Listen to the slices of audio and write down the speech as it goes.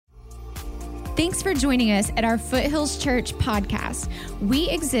Thanks for joining us at our Foothills Church podcast. We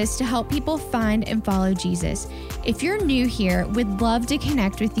exist to help people find and follow Jesus. If you're new here, we'd love to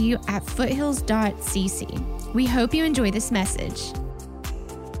connect with you at foothills.cc. We hope you enjoy this message.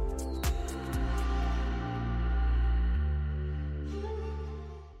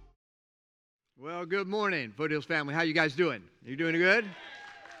 Well, good morning, Foothills family. How you guys doing? You doing good?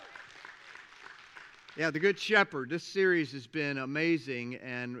 Yeah, The Good Shepherd. This series has been amazing,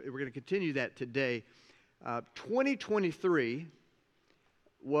 and we're going to continue that today. 2023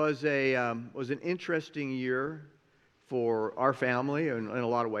 was an interesting year for our family in a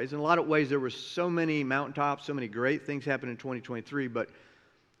lot of ways. In a lot of ways, there were so many mountaintops, so many great things happened in 2023, but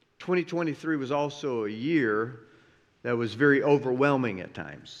 2023 was also a year that was very overwhelming at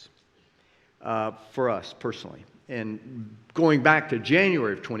times for us personally. And going back to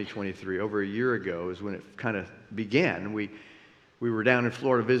January of 2023, over a year ago, is when it kind of began. We were down in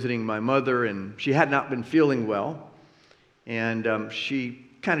Florida visiting my mother, and she had not been feeling well. And she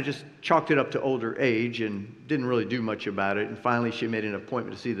kind of just chalked it up to older age and didn't really do much about it. And finally, she made an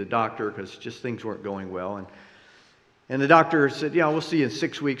appointment to see the doctor because just things weren't going well. And the doctor said, yeah, we'll see you in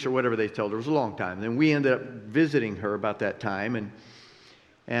 6 weeks or whatever they told her. It was a long time. And then we ended up visiting her about that time.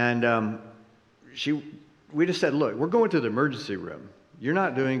 We just said, look, we're going to the emergency room. You're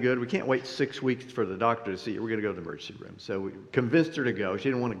not doing good. We can't wait 6 weeks for the doctor to see you. We're going to go to the emergency room. So we convinced her to go. She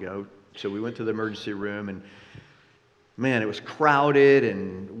didn't want to go. So we went to the emergency room, and man, it was crowded,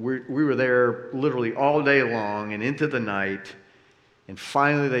 and we were there literally all day long and into the night. And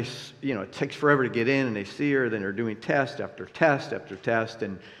finally, it takes forever to get in, and they see her. Then they're doing test after test after test.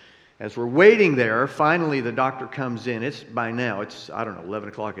 And as we're waiting there, finally the doctor comes in. By now, I don't know, 11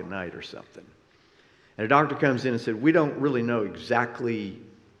 o'clock at night or something. And the doctor comes in and said, we don't really know exactly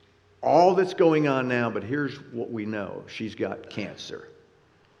all that's going on now, but here's what we know. She's got cancer.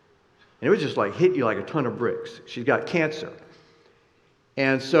 And it was just like hit you like a ton of bricks. She's got cancer.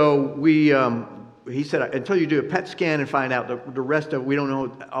 And so he said, until you do a PET scan and find out the rest of it, we don't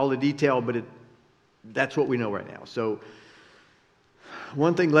know all the detail, but that's what we know right now. So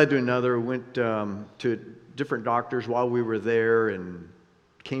one thing led to another. Went to different doctors while we were there, and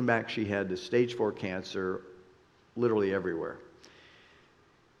came back, she had the stage 4 cancer literally everywhere.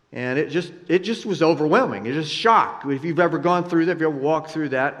 And it just was overwhelming. It just shocked. If you've ever gone through that, if you ever walked through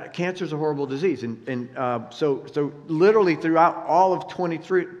that, cancer is a horrible disease. So literally throughout all of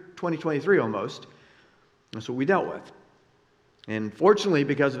 2023 almost, that's what we dealt with. And fortunately,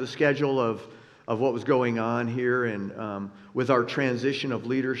 because of the schedule of what was going on here, and with our transition of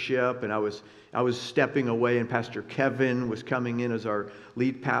leadership, and I was stepping away, and Pastor Kevin was coming in as our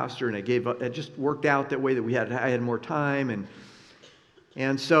lead pastor, and it just worked out that way that I had more time,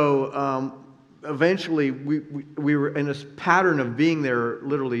 and so eventually we were in this pattern of being there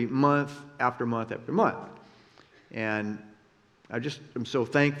literally month after month after month, and I just am so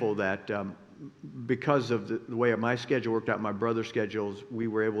thankful that because of the way my schedule worked out, my brother's schedules, we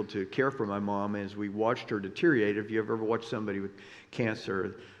were able to care for my mom as we watched her deteriorate. If you ever watched somebody with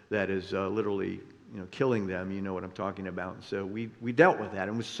cancer that is literally killing them, you know what I'm talking about. And so we dealt with that,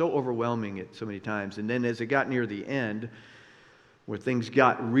 and it was so overwhelming at so many times. And then as it got near the end, where things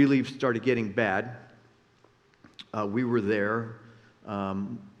really started getting bad, we were there.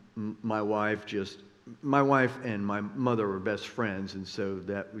 My wife and my mother were best friends, and so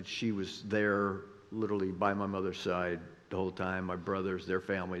she was there literally by my mother's side the whole time. My brothers, their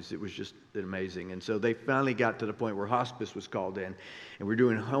families, it was just amazing. And so they finally got to the point where hospice was called in, and we're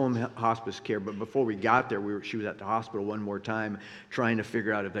doing home hospice care. But before we got there, she was at the hospital one more time trying to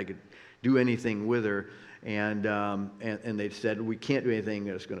figure out if they could do anything with her. And they said, we can't do anything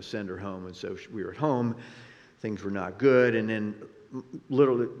that's going to send her home. And so we were at home. Things were not good. And then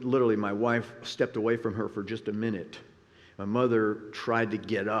literally my wife stepped away from her for just a minute. My mother tried to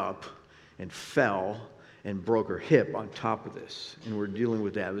get up and fell and broke her hip on top of this. And we're dealing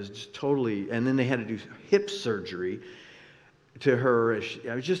with that. It was just totally, and then they had to do hip surgery to her.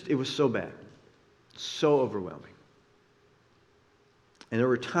 It was so bad. So overwhelming. And there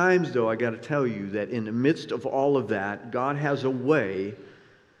were times, though, I got to tell you, that in the midst of all of that, God has a way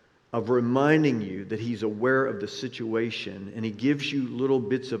of reminding you that He's aware of the situation, and He gives you little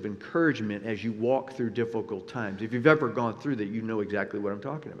bits of encouragement as you walk through difficult times. If you've ever gone through that, you know exactly what I'm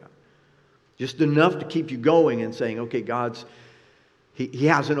talking about. Just enough to keep you going and saying, okay, He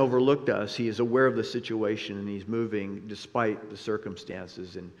hasn't overlooked us. He is aware of the situation, and He's moving despite the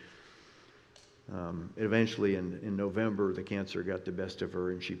circumstances. And eventually in November, the cancer got the best of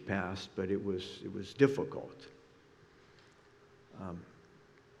her and she passed, but it was difficult.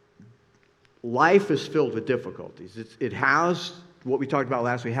 Life is filled with difficulties. It has what we talked about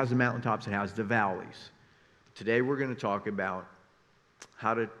last week. It has the mountaintops, it has the valleys. Today we're going to talk about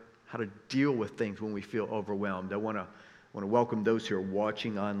how to deal with things when we feel overwhelmed. I want to welcome those who are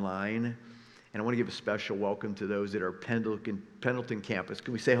watching online, and I want to give a special welcome to those that are Pendleton campus.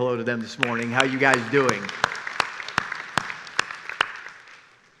 Can we say hello to them this morning? How are you guys doing?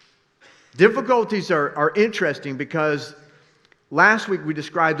 Difficulties are interesting because last week we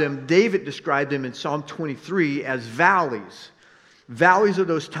described them, David described them in Psalm 23 as valleys. Valleys are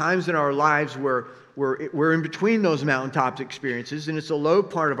those times in our lives where we're in between those mountaintop experiences, and it's a low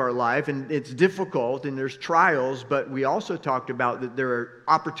part of our life, and it's difficult, and there's trials, but we also talked about that there are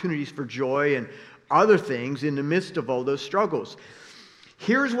opportunities for joy and other things in the midst of all those struggles.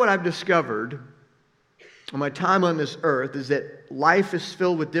 Here's what I've discovered in my time on this earth is that life is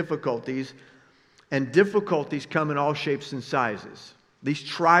filled with difficulties, and difficulties come in all shapes and sizes. These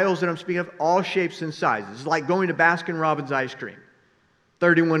trials that I'm speaking of, all shapes and sizes. It's like going to Baskin-Robbins ice cream.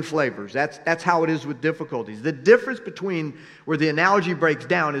 31 flavors. That's how it is with difficulties. The difference between where the analogy breaks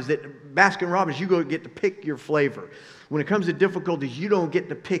down is that Baskin-Robbins, you get to pick your flavor. When it comes to difficulties, you don't get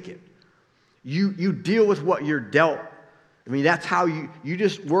to pick it. You deal with what you're dealt. I mean, that's how you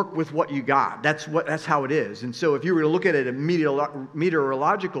just work with what you got. That's how it is. And so if you were to look at it in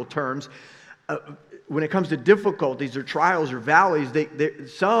meteorological terms, when it comes to difficulties or trials or valleys,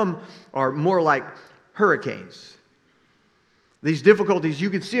 some are more like hurricanes. These difficulties, you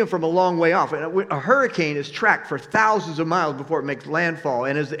can see them from a long way off. A hurricane is tracked for thousands of miles before it makes landfall,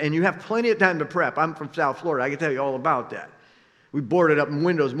 and you have plenty of time to prep. I'm from South Florida. I can tell you all about that. We boarded up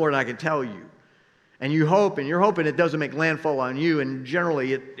windows more than I can tell you. And you're hoping it doesn't make landfall on you, and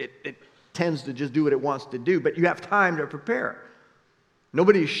generally it tends to just do what it wants to do, but you have time to prepare.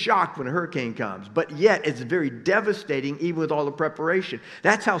 Nobody is shocked when a hurricane comes, but yet it's very devastating even with all the preparation.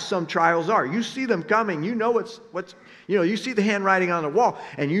 That's how some trials are. You see them coming, you know you see the handwriting on the wall,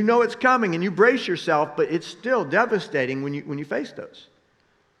 and you know it's coming, and you brace yourself, but it's still devastating when you face those.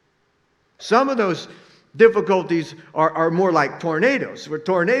 Some of those difficulties are more like tornadoes. Where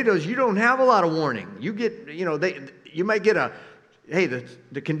tornadoes, you don't have a lot of warning. You might get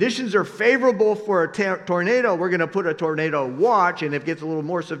the conditions are favorable for a tornado. We're going to put a tornado watch, and if it gets a little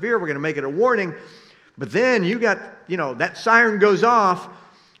more severe, we're going to make it a warning. But then you got, that siren goes off,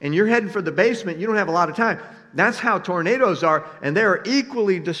 and you're heading for the basement. You don't have a lot of time. That's how tornadoes are, and they are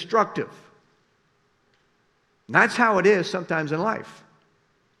equally destructive. That's how it is sometimes in life.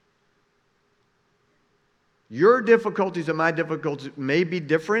 Your difficulties and my difficulties may be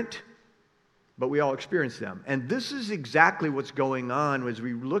different, but we all experience them. And this is exactly what's going on as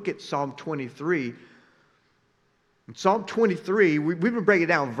we look at Psalm 23. In Psalm 23, we've been breaking it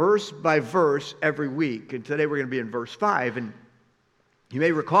down verse by verse every week. And today we're going to be in verse 5. And you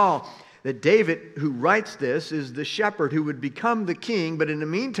may recall that David, who writes this, is the shepherd who would become the king. But in the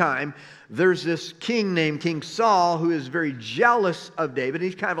meantime, there's this king named King Saul who is very jealous of David.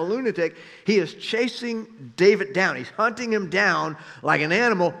 He's kind of a lunatic. He is chasing David down. He's hunting him down like an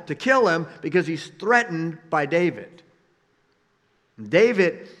animal to kill him because he's threatened by David.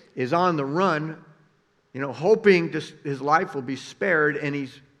 David is on the run, hoping his life will be spared, and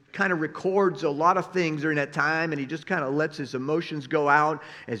he's kind of records a lot of things during that time, and he just kind of lets his emotions go out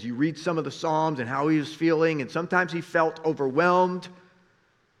as you read some of the Psalms and how he was feeling. And sometimes he felt overwhelmed,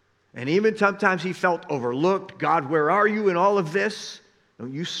 and even sometimes he felt overlooked. God, where are you in all of this?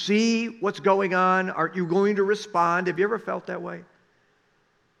 Don't you see what's going on? Aren't you going to respond? Have you ever felt that way?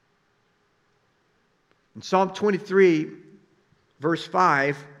 In Psalm 23, verse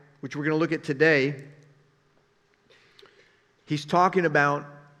 5, which we're going to look at today, he's talking about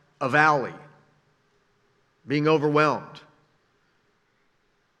a valley, being overwhelmed.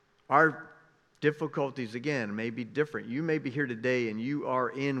 Our difficulties, again, may be different. You may be here today and you are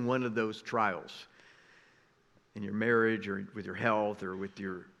in one of those trials in your marriage or with your health or with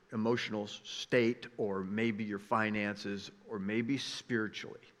your emotional state or maybe your finances or maybe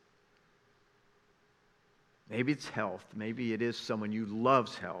spiritually. Maybe it's health. Maybe it is someone you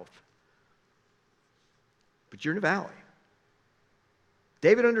love's health. But you're in a valley.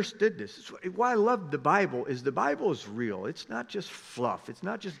 David understood this. Why I love the Bible is real. It's not just fluff. It's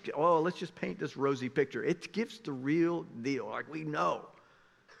not just, let's just paint this rosy picture. It gives the real deal. Like we know.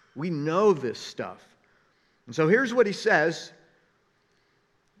 We know this stuff. And so here's what he says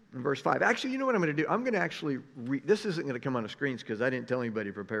in verse 5. Actually, you know what I'm going to do? I'm going to actually read. This isn't going to come on the screens because I didn't tell anybody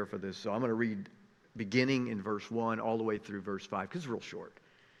to prepare for this. So I'm going to read beginning in verse 1 all the way through verse 5 because it's real short.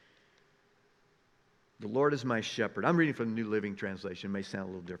 The Lord is my shepherd. I'm reading from the New Living Translation. It may sound a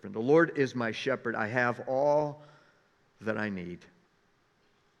little different. The Lord is my shepherd. I have all that I need.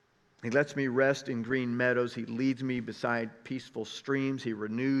 He lets me rest in green meadows. He leads me beside peaceful streams. He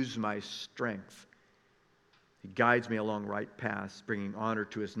renews my strength. He guides me along right paths, bringing honor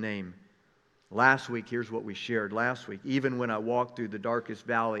to His name. Last week, here's what we shared last week. Even when I walk through the darkest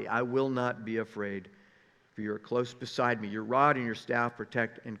valley, I will not be afraid, for you are close beside me. Your rod and your staff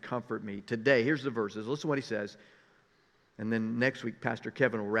protect and comfort me. Today, here's the verses. Listen to what he says. And then next week, Pastor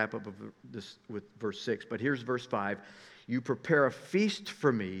Kevin will wrap up this with verse 6. But here's verse 5. You prepare a feast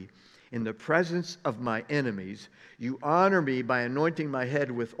for me in the presence of my enemies. You honor me by anointing my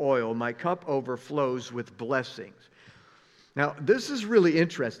head with oil. My cup overflows with blessings. Now, this is really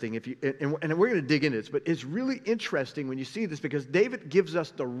interesting, and we're going to dig into this, but it's really interesting when you see this because David gives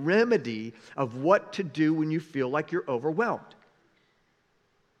us the remedy of what to do when you feel like you're overwhelmed.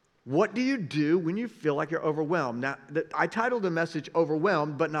 What do you do when you feel like you're overwhelmed? Now, I titled the message,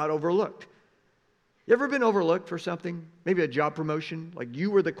 Overwhelmed But Not Overlooked. You ever been overlooked for something? Maybe a job promotion, like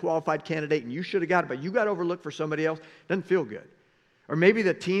you were the qualified candidate and you should have got it, but you got overlooked for somebody else? Doesn't feel good. Or maybe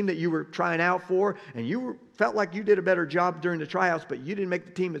the team that you were trying out for and you felt like you did a better job during the tryouts, but you didn't make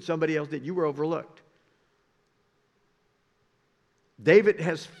the team that somebody else did. You were overlooked. David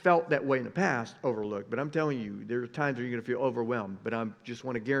has felt that way in the past, overlooked. But I'm telling you, there are times where you're going to feel overwhelmed. But I just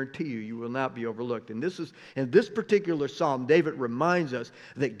want to guarantee you, you will not be overlooked. And in this particular psalm, David reminds us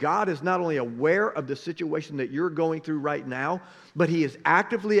that God is not only aware of the situation that you're going through right now, but He is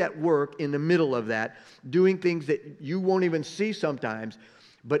actively at work in the middle of that, doing things that you won't even see sometimes.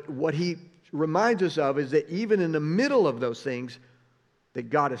 But what He reminds us of is that even in the middle of those things, that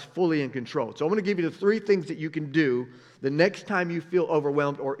God is fully in control. So I'm going to give you the 3 things that you can do the next time you feel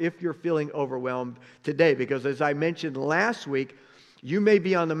overwhelmed or if you're feeling overwhelmed today. Because as I mentioned last week, you may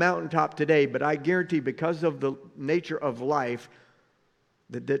be on the mountaintop today, but I guarantee because of the nature of life,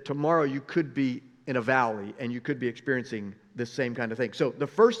 that tomorrow you could be in a valley and you could be experiencing the same kind of thing. So the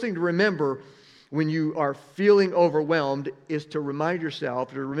first thing to remember when you are feeling overwhelmed is to remind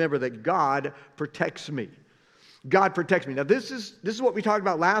yourself, to remember that God protects me. God protects me. Now, this is what we talked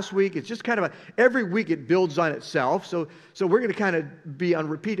about last week. It's just kind of every week it builds on itself. So we're going to kind of be on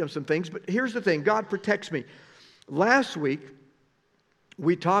repeat of some things. But here's the thing. God protects me. Last week,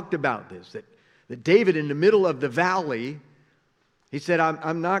 we talked about this, that David in the middle of the valley, he said,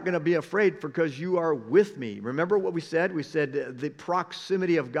 I'm not going to be afraid because you are with me. Remember what we said? We said the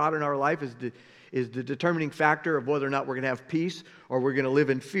proximity of God in our life is the determining factor of whether or not we're going to have peace or we're going to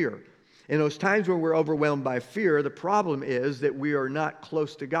live in fear. In those times when we're overwhelmed by fear, the problem is that we are not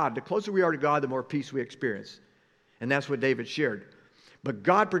close to God. The closer we are to God, the more peace we experience. And that's what David shared. But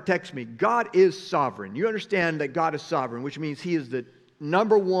God protects me. God is sovereign. You understand that God is sovereign, which means He is the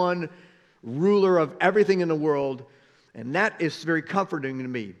number one ruler of everything in the world. And that is very comforting to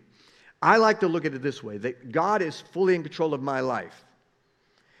me. I like to look at it this way, that God is fully in control of my life.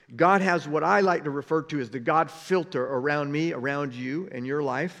 God has what I like to refer to as the God filter around me, around you, and your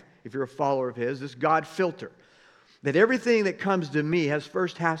life. If you're a follower of His, this God filter. That everything that comes to me has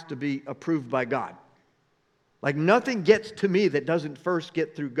to be approved by God. Like nothing gets to me that doesn't first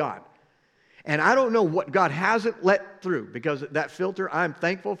get through God. And I don't know what God hasn't let through because that filter, I'm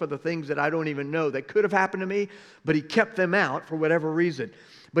thankful for the things that I don't even know that could have happened to me, but He kept them out for whatever reason.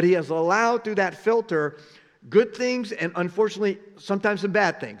 But He has allowed through that filter good things and unfortunately sometimes some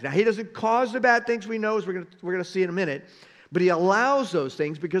bad things. Now He doesn't cause the bad things we know, as we're going to see in a minute. But He allows those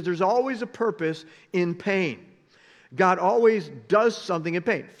things because there's always a purpose in pain. God always does something in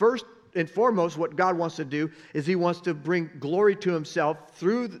pain. First and foremost, what God wants to do is He wants to bring glory to Himself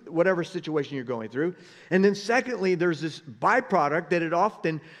through whatever situation you're going through. And then secondly, there's this byproduct that it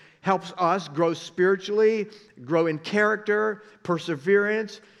often helps us grow spiritually, grow in character,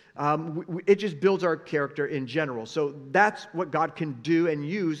 perseverance. It just builds our character in general. So that's what God can do and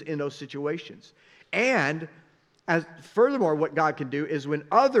use in those situations. And furthermore, what God can do is when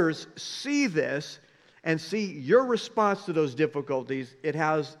others see this and see your response to those difficulties, it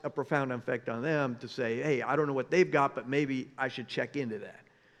has a profound effect on them to say, hey, I don't know what they've got, but maybe I should check into that.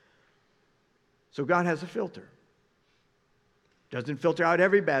 So God has a filter. Doesn't filter out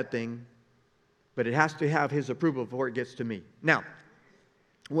every bad thing, but it has to have His approval before it gets to me. Now,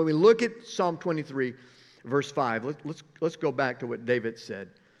 when we look at Psalm 23, verse 5, let's go back to what David said.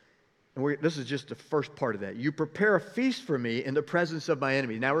 And this is just the first part of that. You prepare a feast for me in the presence of my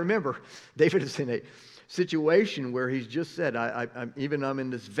enemies. Now remember, David is in a situation where he's just said, I'm in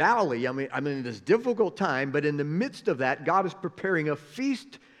this valley, I'm in this difficult time, but in the midst of that, God is preparing a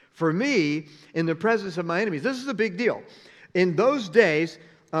feast for me in the presence of my enemies. This is a big deal. In those days,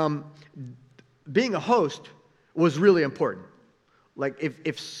 being a host was really important. Like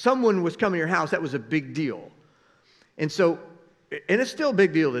if someone was coming to your house, that was a big deal. And so and it's still a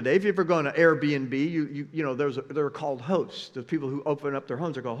big deal today. If you ever go on an Airbnb, you know, they're called hosts. The people who open up their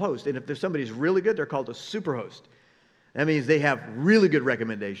homes are called hosts. And if there's somebody's really good, they're called a super host. That means they have really good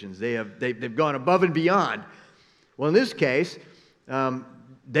recommendations. They've gone above and beyond. Well, in this case,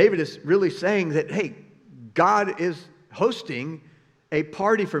 David is really saying that, hey, God is hosting a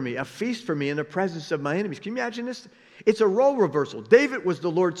party for me, a feast for me in the presence of my enemies. Can you imagine this? It's a role reversal. David was the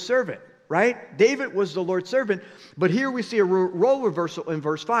Lord's servant, right? David was the Lord's servant. But here we see a role reversal in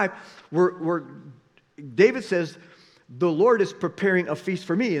verse 5 where David says, the Lord is preparing a feast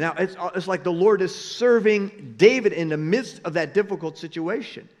for me. Now, it's like the Lord is serving David in the midst of that difficult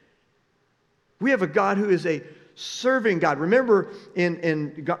situation. We have a God who is a serving God. Remember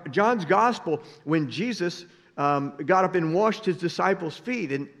in John's gospel, when Jesus got up and washed his disciples'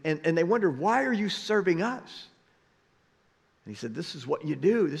 feet, and they wondered, why are you serving us? And he said, this is what you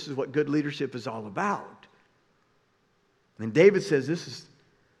do. This is what good leadership is all about. And David says, this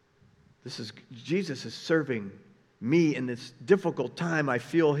is Jesus is serving me in this difficult time. I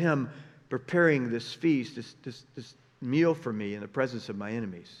feel him preparing this feast, this meal for me in the presence of my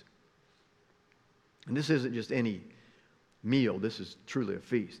enemies. And this isn't just any meal. This is truly a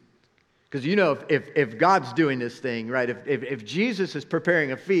feast. Because you know, if God's doing this thing, right, if Jesus is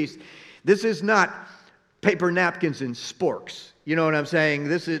preparing a feast, this is not paper napkins and sporks. You know what I'm saying?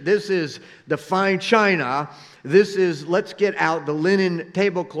 This is the fine china. This is, let's get out the linen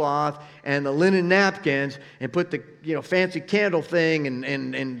tablecloth and the linen napkins and put the fancy candle thing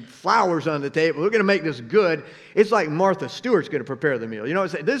and flowers on the table. We're going to make this good. It's like Martha Stewart's going to prepare the meal. You know what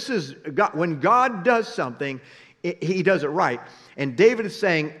I'm saying? This is God, when God does something, he does it right. And David is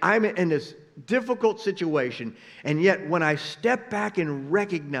saying, I'm in this difficult situation, and yet when I step back and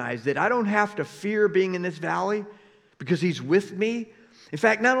recognize that I don't have to fear being in this valley because he's with me. In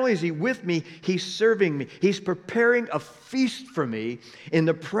fact, not only is he with me, he's serving me. He's preparing a feast for me in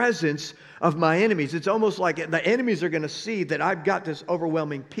the presence of my enemies. It's almost like the enemies are going to see that I've got this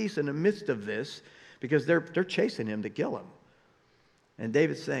overwhelming peace in the midst of this because they're chasing him to kill him. And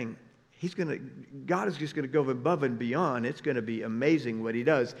David's saying, God is just going to go above and beyond. It's going to be amazing what he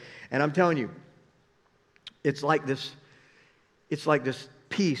does. And I'm telling you, it's like this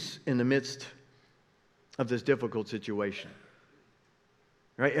peace in the midst of this difficult situation.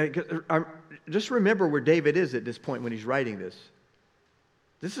 Right? Just remember where David is at this point when he's writing this.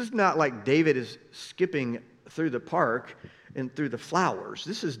 This is not like David is skipping through the park and through the flowers.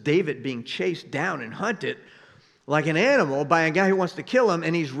 This is David being chased down and hunted like an animal by a guy who wants to kill him,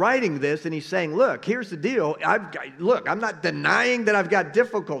 and he's writing this, and he's saying, look, here's the deal. I'm not denying that I've got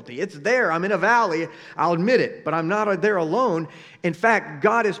difficulty. It's there. I'm in a valley. I'll admit it, but I'm not there alone. In fact,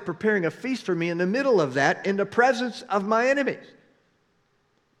 God is preparing a feast for me in the middle of that, in the presence of my enemies.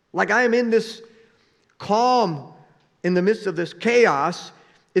 Like I am in this calm in the midst of this chaos.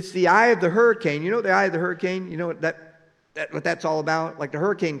 It's the eye of the hurricane. You know the eye of the hurricane? You know what that's all about? Like the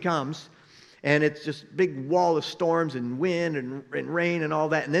hurricane comes, and it's just big wall of storms and wind and rain and all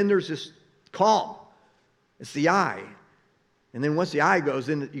that. And then there's this calm. It's the eye. And then once the eye goes,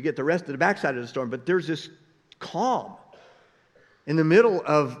 then you get the rest of the backside of the storm. But there's this calm in the middle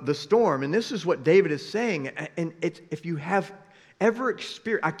of the storm. And this is what David is saying. And if you have ever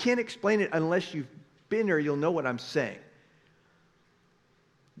experienced, I can't explain it unless you've been there, you'll know what I'm saying.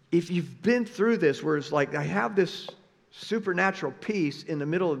 If you've been through this, where it's like, I have this supernatural peace in the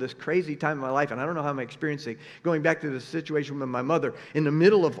middle of this crazy time of my life, and I don't know how I'm experiencing. Going back to the situation with my mother, in the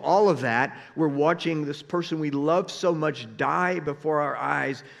middle of all of that, we're watching this person we love so much die before our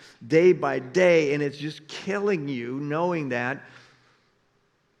eyes day by day, and it's just killing you knowing that.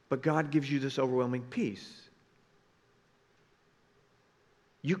 But God gives you this overwhelming peace.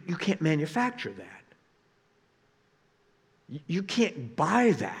 You can't manufacture that. You can't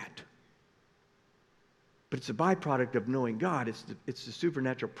buy that. But it's a byproduct of knowing God. It's the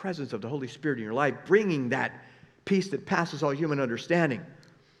supernatural presence of the Holy Spirit in your life, bringing that peace that passes all human understanding.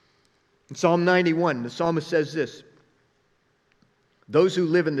 In Psalm 91, the psalmist says this: those who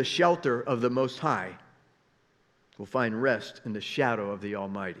live in the shelter of the Most High will find rest in the shadow of the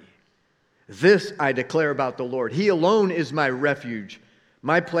Almighty. This I declare about the Lord. He alone is my refuge,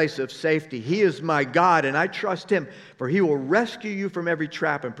 my place of safety. He is my God, and I trust him, for he will rescue you from every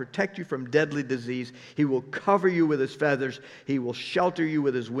trap and protect you from deadly disease. He will cover you with his feathers. He will shelter you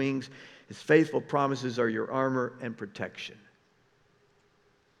with his wings. His faithful promises are your armor and protection.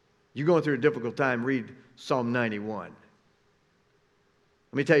 You're going through a difficult time, read Psalm 91.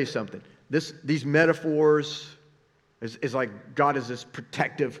 Let me tell you something. These metaphors is like God is this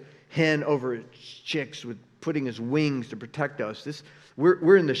protective hen over its chicks with putting his wings to protect us.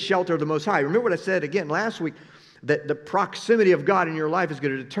 We're in the shelter of the Most High. Remember what I said again last week. That the proximity of God in your life is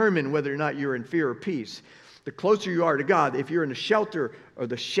going to determine whether or not you're in fear or peace. The closer you are to God, if you're in the shelter or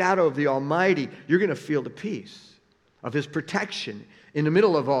the shadow of the Almighty, you're going to feel the peace of His protection in the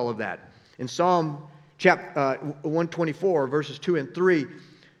middle of all of that. In Psalm chapter 124, verses 2 and 3,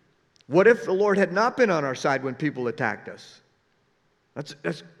 what if the Lord had not been on our side when people attacked us?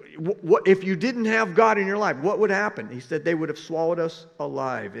 What if you didn't have God in your life, what would happen? He said they would have swallowed us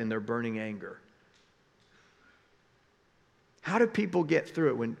alive in their burning anger. How do people get through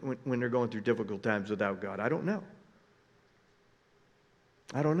it when they're going through difficult times without God? I don't know.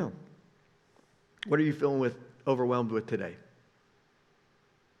 I don't know. What are you feeling overwhelmed with today?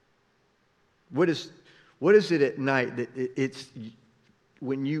 What is it at night that it's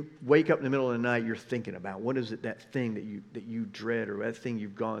when you wake up in the middle of the night you're thinking about? What is it, that thing that you dread, or that thing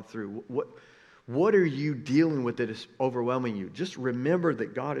you've gone through? What are you dealing with that is overwhelming you? Just remember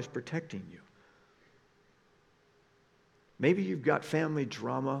that God is protecting you. Maybe you've got family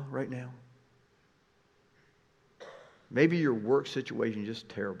drama right now. Maybe your work situation is just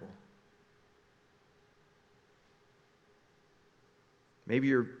terrible. Maybe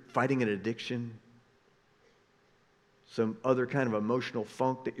you're fighting an addiction, some other kind of emotional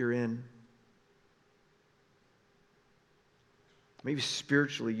funk that you're in. Maybe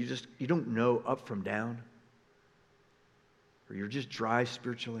spiritually, you don't know up from down, or you're just dry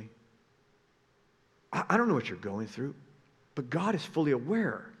spiritually. I don't know what you're going through, but God is fully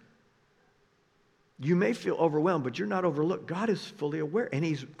aware. You may feel overwhelmed, but you're not overlooked. God is fully aware, and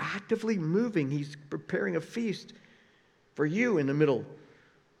He's actively moving. He's preparing a feast for you in the middle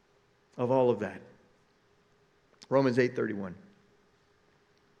of all of that. Romans 8:31.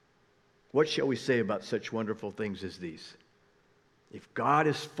 What shall we say about such wonderful things as these? If God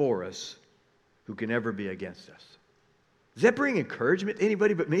is for us, who can ever be against us? Does that bring encouragement to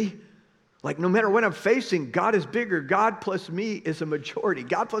anybody but me? Like, no matter what I'm facing, God is bigger. God plus me is a majority.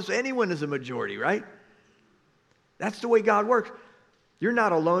 God plus anyone is a majority, right? That's the way God works. You're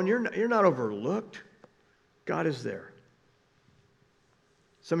not alone. You're not overlooked. God is there.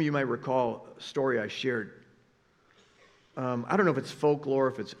 Some of you might recall a story I shared. I don't know if it's folklore,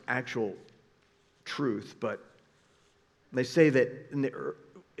 if it's actual truth, but they say that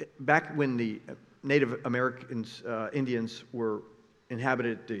back when the Native Americans, Indians,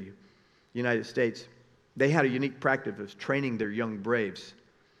 inhabited the United States, they had a unique practice of training their young braves.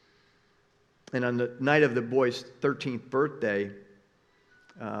 And on the night of the boy's 13th birthday,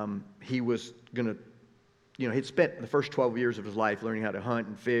 he was going to, he'd spent the first 12 years of his life learning how to hunt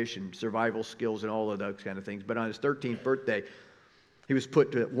and fish and survival skills and all of those kind of things. But on his 13th birthday, he was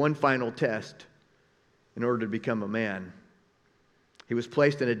put to one final test in order to become a man. He was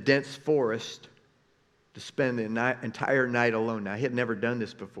placed in a dense forest to spend the entire night alone. Now, he had never done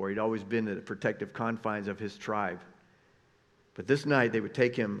this before. He'd always been in the protective confines of his tribe. But this night, they would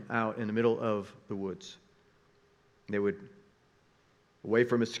take him out in the middle of the woods. They would, away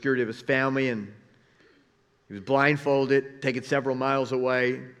from the security of his family, and he was blindfolded, take it several miles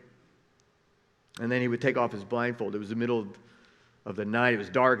away, and then he would take off his blindfold. It was the middle of the night. It was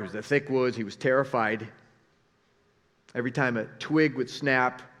dark. It was the thick woods. He was terrified. Every time a twig would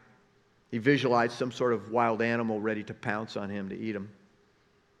snap, he visualized some sort of wild animal ready to pounce on him to eat him.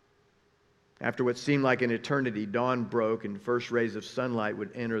 After what seemed like an eternity, dawn broke and first rays of sunlight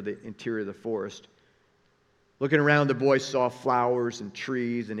would enter the interior of the forest. Looking around, the boy saw flowers and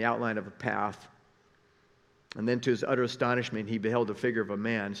trees and the outline of a path. And then to his utter astonishment, he beheld the figure of a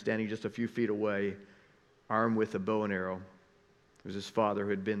man standing just a few feet away, armed with a bow and arrow. It was his father who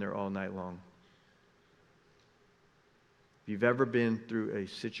had been there all night long. If you've ever been through a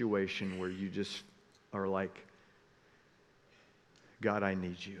situation where you just are like, God, I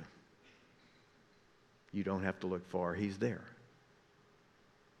need you, you don't have to look far. He's there.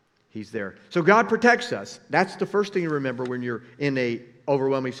 He's there. So God protects us. That's the first thing to remember when you're in a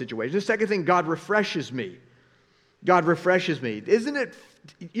overwhelming situation. The second thing, God refreshes me. God refreshes me. Isn't it,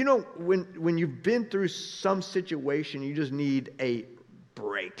 when you've been through some situation, you just need a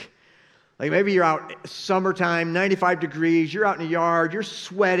break. Like maybe you're out summertime, 95 degrees, you're out in the yard, you're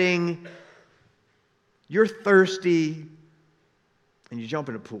sweating, you're thirsty, and you jump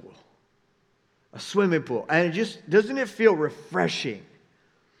in a pool, a swimming pool. And doesn't it feel refreshing?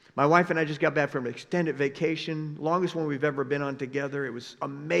 My wife and I just got back from an extended vacation, longest one we've ever been on together. It was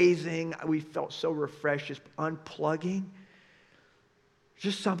amazing. We felt so refreshed, just unplugging.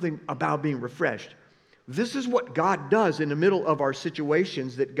 Just something about being refreshed. This is what God does in the middle of our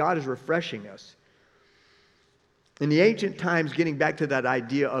situations, that God is refreshing us. In the ancient times, getting back to that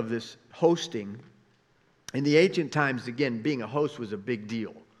idea of this hosting, in the ancient times, again, being a host was a big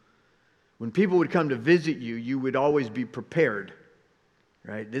deal. When people would come to visit you, you would always be prepared,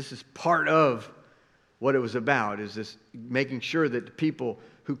 right? This is part of what it was about, is this making sure that the people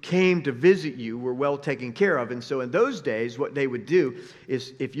who came to visit you were well taken care of. And so in those days, what they would do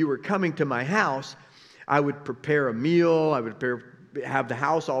is, if you were coming to my house, I would prepare a meal, I would have the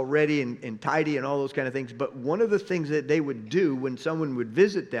house all ready and tidy and all those kind of things. But one of the things that they would do when someone would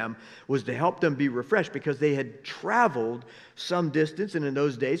visit them was to help them be refreshed, because they had traveled some distance, and in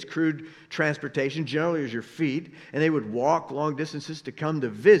those days, crude transportation generally was your feet, and they would walk long distances to come to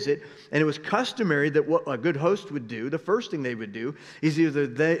visit. And it was customary that what a good host would do, the first thing they would do, is either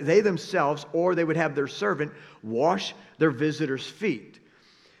they themselves or they would have their servant wash their visitors' feet.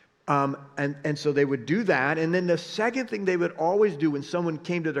 And so they would do that. And then the second thing they would always do when someone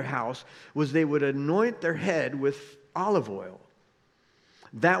came to their house was they would anoint their head with olive oil.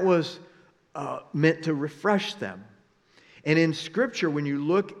 That was meant to refresh them. And in Scripture, when you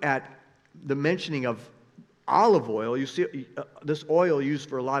look at the mentioning of olive oil, you see this oil used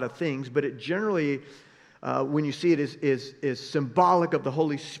for a lot of things, but it generally, when you see it, is symbolic of the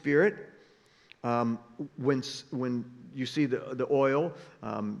Holy Spirit. When you see the oil,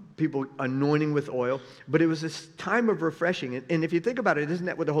 people anointing with oil. But it was this time of refreshing. And if you think about it, isn't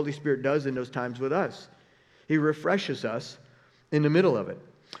that what the Holy Spirit does in those times with us? He refreshes us in the middle of it.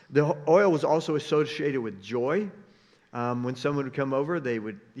 The oil was also associated with joy. When someone would come over,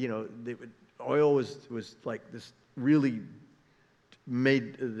 oil was like this, really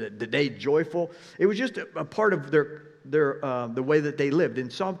made the day joyful. It was just a part of the way that they lived. In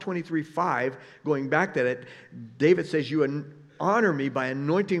Psalm 23:5, going back to it, David says, "You honor me by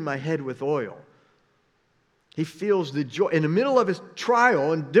anointing my head with oil." He feels the joy in the middle of his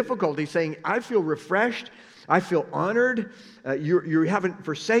trial and difficulty, saying, "I feel refreshed. I feel honored. You haven't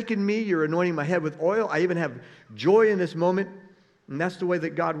forsaken me. You're anointing my head with oil. I even have joy in this moment." And that's the way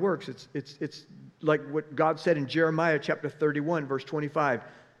that God works. It's like what God said in Jeremiah chapter 31, verse 25.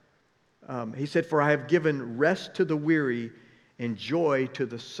 He said, "For I have given rest to the weary and joy to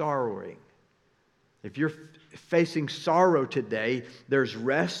the sorrowing." If you're facing sorrow today, there's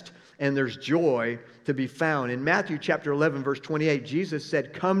rest and there's joy to be found. In Matthew chapter 11, verse 28, Jesus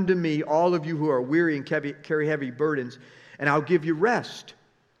said, "Come to me, all of you who are weary and carry heavy burdens, and I'll give you rest."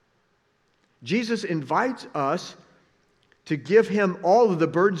 Jesus invites us to give him all of the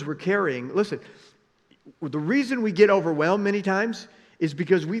burdens we're carrying. Listen, the reason we get overwhelmed many times is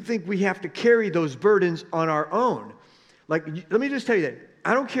because we think we have to carry those burdens on our own. Like, let me just tell you that.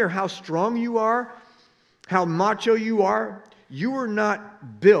 I don't care how strong you are, how macho you are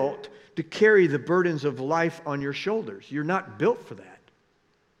not built to carry the burdens of life on your shoulders. You're not built for that.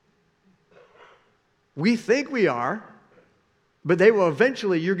 We think we are, but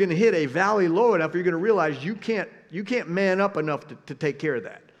eventually you're going to hit a valley low enough, you're going to realize you can't man up enough to take care of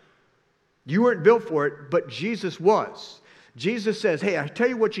that. You weren't built for it, but Jesus was. Jesus says, "Hey, I tell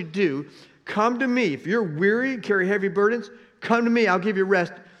you what you do. Come to me. If you're weary and carry heavy burdens, come to me. I'll give you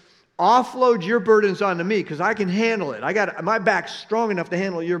rest. Offload your burdens onto me, because I can handle it. My back's strong enough to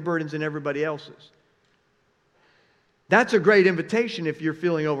handle your burdens and everybody else's." That's a great invitation if you're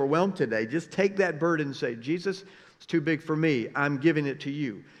feeling overwhelmed today. Just take that burden and say, "Jesus, it's too big for me. I'm giving it to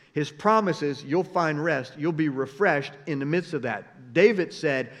you." His promise is you'll find rest. You'll be refreshed in the midst of that. David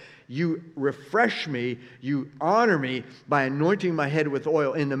said, "You refresh me, you honor me by anointing my head with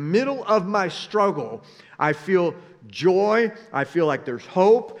oil." In the middle of my struggle, I feel joy. I feel like there's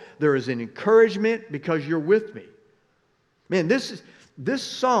hope. There is an encouragement because you're with me. Man, this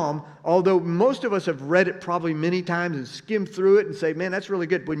psalm, although most of us have read it probably many times and skimmed through it and say, "Man, that's really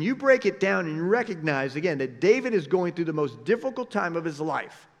good." When you break it down and you recognize, again, that David is going through the most difficult time of his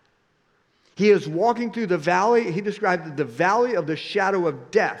life. He is walking through the valley. He described it the valley of the shadow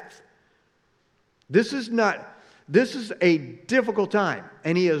of death. This is a difficult time.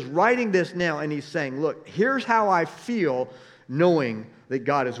 And he is writing this now and he's saying, "Look, here's how I feel knowing that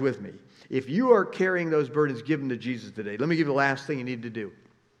God is with me." If you are carrying those burdens, give them to Jesus today. Let me give you the last thing you need to do,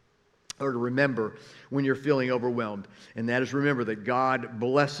 or to remember when you're feeling overwhelmed. And that is, remember that God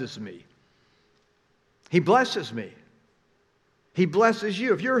blesses me. He blesses me. He blesses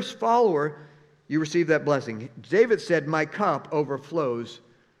you. If you're his follower, you receive that blessing. David said, "My cup overflows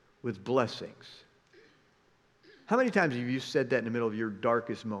with blessings." How many times have you said that in the middle of your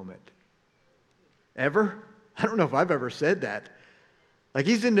darkest moment? Ever? I don't know if I've ever said that. Like,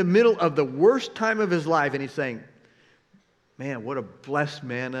 he's in the middle of the worst time of his life and he's saying, "Man, what a blessed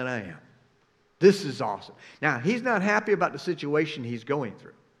man that I am. This is awesome." Now, he's not happy about the situation he's going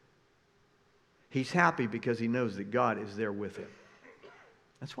through. He's happy because he knows that God is there with him.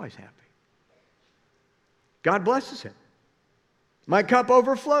 That's why he's happy. God blesses him. My cup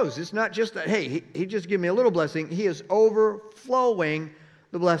overflows. It's not just that, hey, he just gave me a little blessing. He is overflowing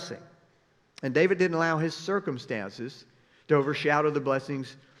the blessing. And David didn't allow his circumstances to overshadow the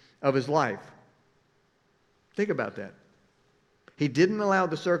blessings of his life. Think about that. He didn't allow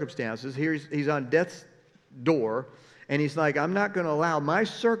the circumstances. Here he's on death's door, and he's like, I'm not going to allow my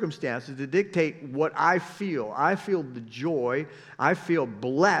circumstances to dictate what I feel. I feel the joy. I feel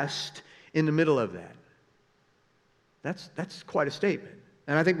blessed in the middle of that. That's quite a statement.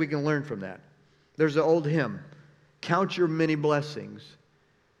 And I think we can learn from that. There's an old hymn, count your many blessings.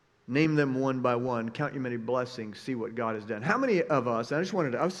 Name them one by one. Count your many blessings. See what God has done. How many of us, I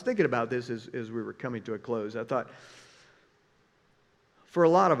was thinking about this as we were coming to a close. I thought, for a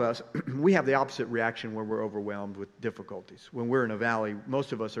lot of us, we have the opposite reaction when we're overwhelmed with difficulties. When we're in a valley,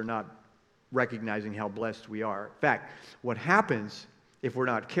 most of us are not recognizing how blessed we are. In fact, what happens if we're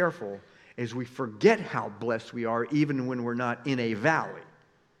not careful is we forget how blessed we are even when we're not in a valley.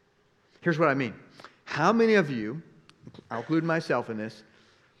 Here's what I mean. How many of you, I'll include myself in this,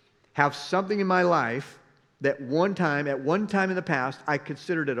 have something in my life that at one time in the past, I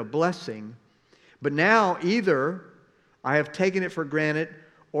considered it a blessing, but now either I have taken it for granted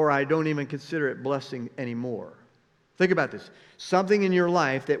or I don't even consider it blessing anymore. Think about this. Something in your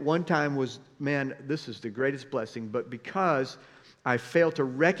life that one time was, man, this is the greatest blessing, but because I fail to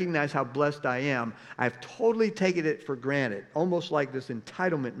recognize how blessed I am, I've totally taken it for granted, almost like this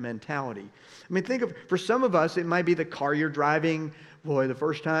entitlement mentality. I mean, for some of us, it might be the car you're driving. Boy, the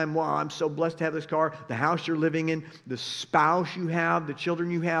first time, wow, I'm so blessed to have this car. The house you're living in, the spouse you have, the children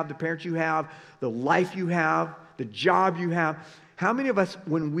you have, the parents you have, the life you have, the job you have. How many of us,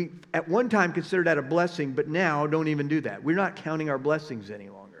 when we at one time considered that a blessing, but now don't even do that? We're not counting our blessings any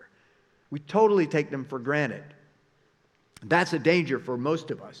longer. We totally take them for granted. That's a danger for most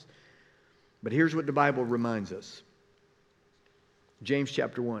of us. But here's what the Bible reminds us. James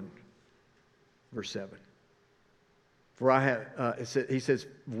chapter 1, verse 7. For I have, he says,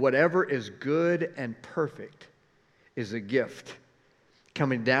 whatever is good and perfect is a gift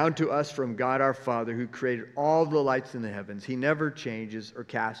coming down to us from God our Father, who created all the lights in the heavens. He never changes or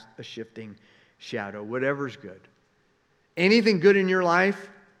casts a shifting shadow. Whatever's good. Anything good in your life,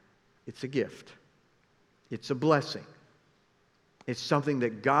 it's a gift. It's a blessing. It's something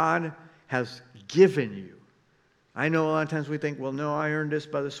that God has given you. I know a lot of times we think, well, no, I earned this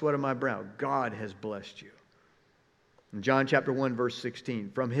by the sweat of my brow. God has blessed you. In John chapter 1, verse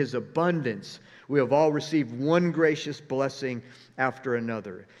 16, from His abundance we have all received one gracious blessing after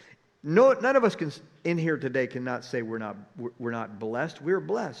another. No, none of us in here today cannot say we're not blessed. We're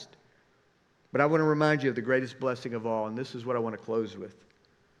blessed. But I want to remind you of the greatest blessing of all, and this is what I want to close with.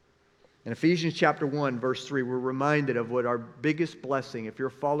 In Ephesians chapter 1, verse 3, we're reminded of what our biggest blessing, if you're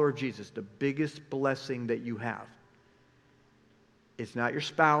a follower of Jesus, the biggest blessing that you have. It's not your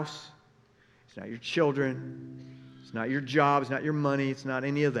spouse. It's not your children. It's not your job. It's not your money. It's not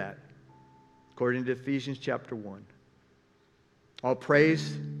any of that. According to Ephesians chapter 1. All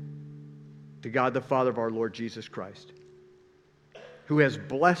praise to God the Father of our Lord Jesus Christ, who has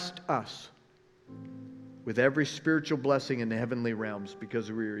blessed us with every spiritual blessing in the heavenly realms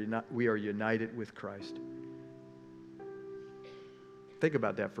because we are united with Christ. Think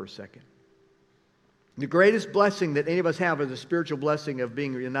about that for a second. The greatest blessing that any of us have is the spiritual blessing of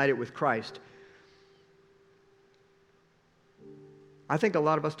being united with Christ. I think a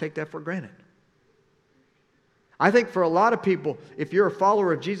lot of us take that for granted. I think for a lot of people, if you're a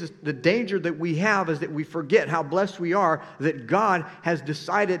follower of Jesus, the danger that we have is that we forget how blessed we are, that God has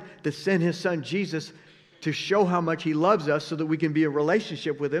decided to send His Son Jesus to show how much He loves us so that we can be in a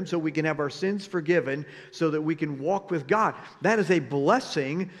relationship with Him, so we can have our sins forgiven, so that we can walk with God. That is a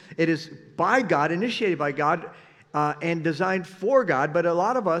blessing. It is by God, initiated by God, and designed for God. But a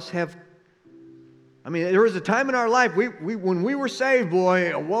lot of us have, there was a time in our life, when we were saved, boy,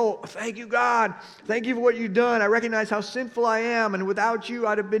 whoa, thank you, God. Thank you for what you've done. I recognize how sinful I am, and without you,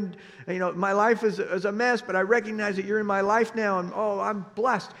 I'd have been, my life is a mess, but I recognize that you're in my life now, and I'm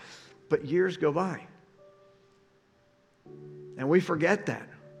blessed. But years go by. And we forget that.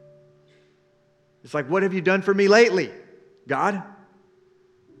 It's like, what have you done for me lately, God?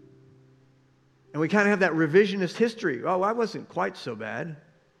 And we kind of have that revisionist history. Oh, I wasn't quite so bad.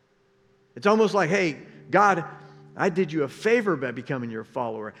 It's almost like, hey, God, I did you a favor by becoming your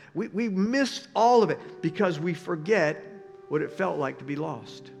follower. We miss all of it because we forget what it felt like to be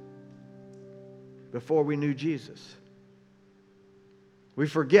lost before we knew Jesus. We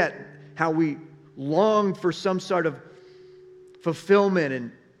forget how we longed for some sort of fulfillment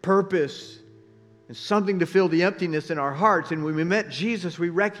and purpose and something to fill the emptiness in our hearts. And when we met Jesus, we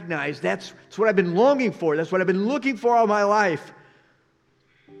recognized that's what I've been longing for. That's what I've been looking for all my life.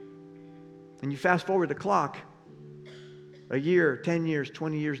 And you fast forward the clock a year, 10 years,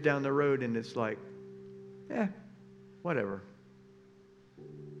 20 years down the road, and it's like, whatever.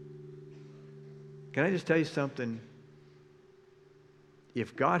 Can I just tell you something?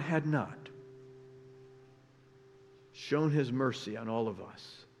 If God had not shown his mercy on all of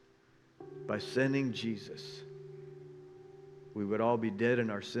us by sending Jesus, we would all be dead in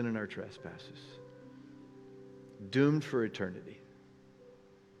our sin and our trespasses, doomed for eternity.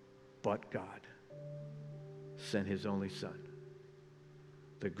 But God sent his only Son.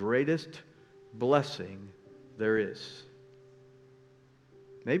 The greatest blessing there is.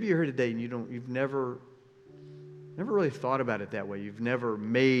 Maybe you're here today and you've never really thought about it that way. You've never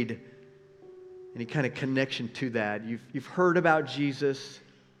made any kind of connection to that. You've heard about Jesus,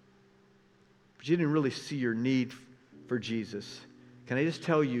 but you didn't really see your need for Jesus. Can I just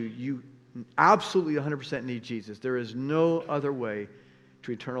tell you, you absolutely 100% need Jesus. There is no other way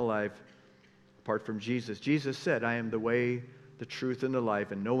to eternal life apart from Jesus. Jesus said, I am the way, the truth, and the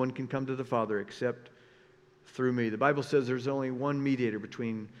life, and no one can come to the Father except through me. The Bible says there's only one mediator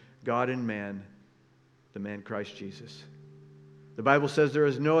between God and man, the man Christ Jesus. The Bible says there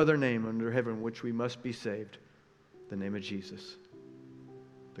is no other name under heaven in which we must be saved, the name of Jesus.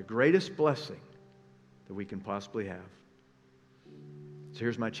 The greatest blessing that we can possibly have. So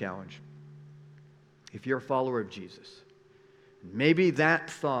here's my challenge. If you're a follower of Jesus, maybe that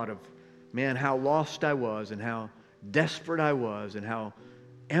thought of, man, how lost I was and how desperate I was and how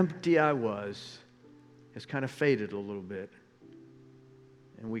empty I was has kind of faded a little bit.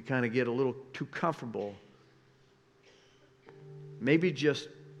 And we kind of get a little too comfortable. Maybe just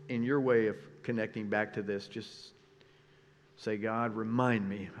in your way of connecting back to this, just say, God, remind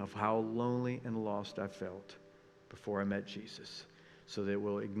me of how lonely and lost I felt before I met Jesus, so that it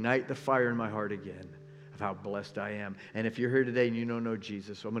will ignite the fire in my heart again of how blessed I am. And if you're here today and you don't know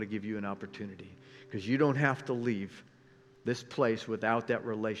Jesus, so I'm going to give you an opportunity, because you don't have to leave this place without that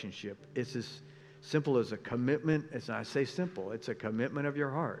relationship. It's as simple as a commitment. As I say simple, it's a commitment of your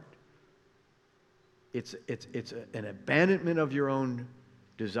heart. It's an abandonment of your own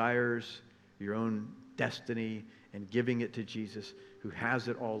desires, your own destiny, and giving it to Jesus, who has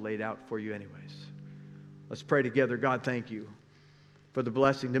it all laid out for you anyways. Let's pray together. God, thank you for the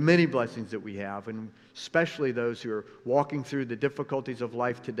blessing, the many blessings that we have, and especially those who are walking through the difficulties of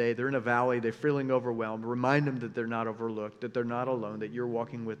life today. They're in a valley, they're feeling overwhelmed. Remind them that they're not overlooked, that they're not alone, that you're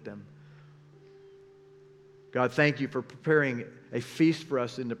walking with them. God, thank you for preparing a feast for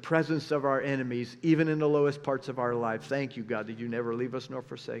us in the presence of our enemies, even in the lowest parts of our life. Thank you, God, that you never leave us nor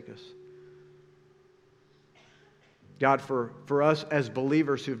forsake us. God, for us as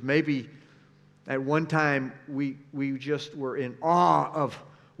believers who've maybe at one time we just were in awe of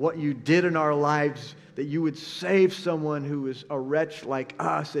what you did in our lives, that you would save someone who is a wretch like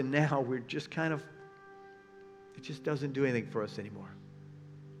us, and now we're just kind of, it just doesn't do anything for us anymore.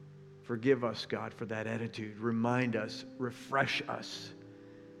 Forgive us, God, for that attitude. Remind us, refresh us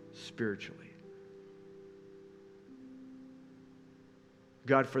spiritually.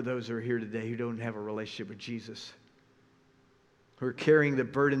 God, for those who are here today who don't have a relationship with Jesus, who are carrying the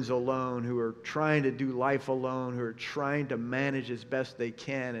burdens alone, who are trying to do life alone, who are trying to manage as best they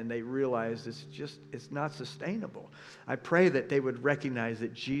can, and they realize it's not sustainable. I pray that they would recognize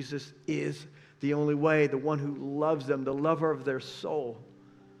that Jesus is the only way, the one who loves them, the lover of their soul.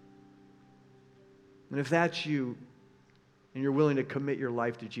 And if that's you, and you're willing to commit your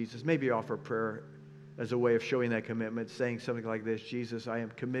life to Jesus, maybe offer prayer as a way of showing that commitment, saying something like this: Jesus, I am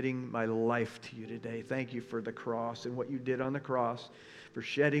committing my life to you today. Thank you for the cross and what you did on the cross, for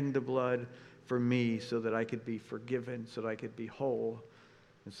shedding the blood for me so that I could be forgiven, so that I could be whole,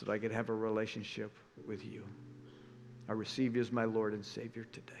 and so that I could have a relationship with you. I receive you as my Lord and Savior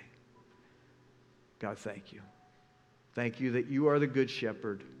today. God, thank you. Thank you that you are the good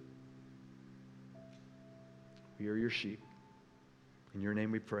shepherd. We are your sheep. In your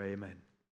name we pray, amen.